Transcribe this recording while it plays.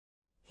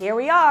Here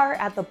we are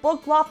at the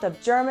Book Loft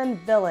of German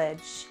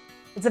Village.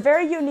 It's a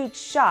very unique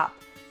shop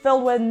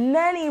filled with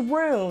many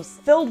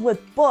rooms filled with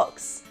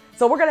books.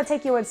 So we're going to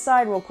take you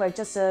inside real quick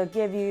just to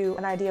give you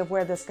an idea of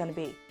where this is going to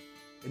be.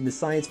 In the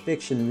science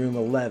fiction room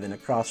 11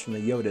 across from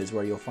the Yoda is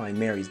where you'll find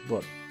Mary's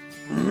book.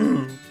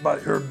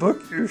 But her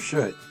book you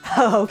should.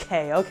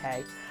 Okay.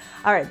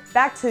 All right,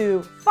 back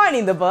to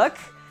finding the book,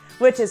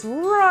 which is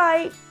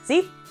right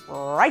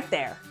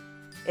there.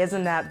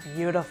 Isn't that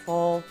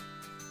beautiful?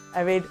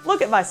 I mean,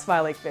 look at my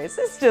smiling face.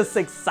 It's just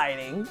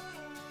exciting.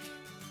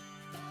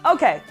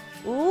 Okay,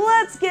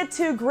 let's get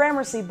to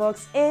Gramercy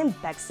Books in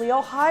Bexley,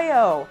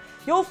 Ohio.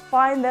 You'll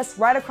find this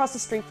right across the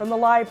street from the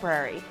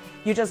library.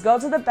 You just go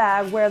to the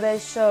bag where they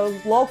show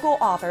local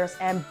authors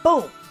and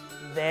boom,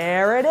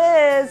 there it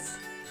is.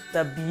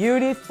 The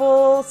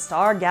beautiful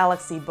Star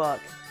Galaxy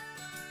book.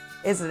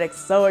 Isn't it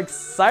so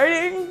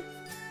exciting?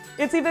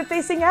 It's even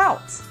facing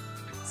out.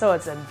 So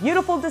it's a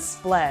beautiful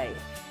display.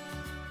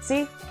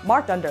 See,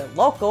 marked under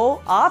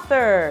local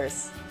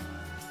authors.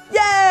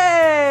 Yay!